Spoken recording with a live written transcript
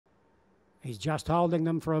He's just holding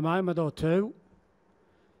them for a moment or two.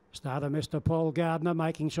 Starter Mr. Paul Gardner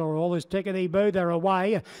making sure all is tickety-boo. They're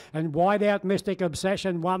away, and wide out Mystic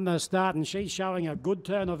Obsession won the start, and she's showing a good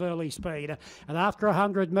turn of early speed. And after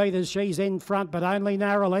 100 metres, she's in front, but only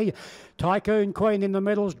narrowly. Tycoon Queen in the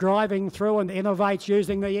middle's driving through, and Innovate's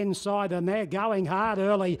using the inside, and they're going hard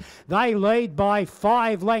early. They lead by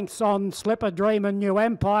 5 lengths on Slipper Dream and New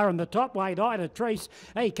Empire, and the top weight Ida Treese,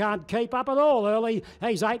 he can't keep up at all early.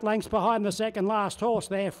 He's 8 lengths behind the second last horse.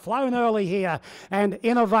 They're flown early here, and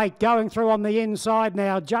Innovate going through on the inside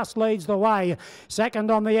now, just leads the way. Second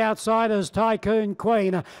on the outside is Tycoon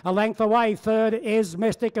Queen. A length away, third is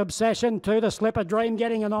Mystic Obsession. To the Slipper Dream,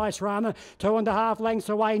 getting a nice run. 2.5 lengths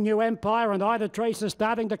away, New Empire, and Ida Treese is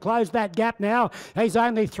starting to close that gap now. He's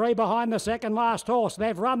only 3 behind the second last horse.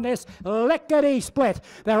 They've run this lickety split.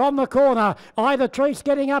 They're on the corner. Ida Treese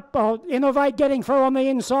getting up, Innovate getting through on the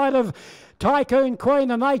inside of Tycoon Queen,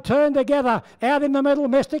 and they turn together. Out in the middle,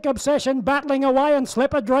 Mystic Obsession battling away, and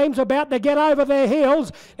Slipper Dreams about to get over their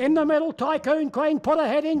heels. In the middle, Tycoon Queen put a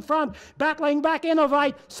head in front, battling back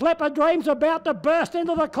Innovate. Slipper Dreams about to burst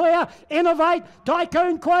into the clear. Innovate,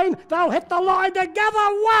 Tycoon Queen, they'll hit the line together.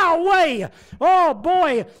 Wowee! Oh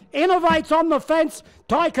boy, Innovate's on the fence.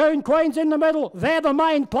 Tycoon Queen's in the middle. They're the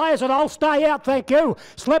main players, and I'll stay out, thank you.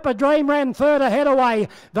 Slipper Dream ran third ahead away.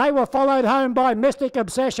 They were followed home by Mystic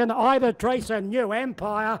Obsession, Ida Treese and New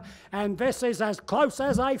Empire, and this is as close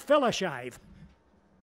as a filler shave.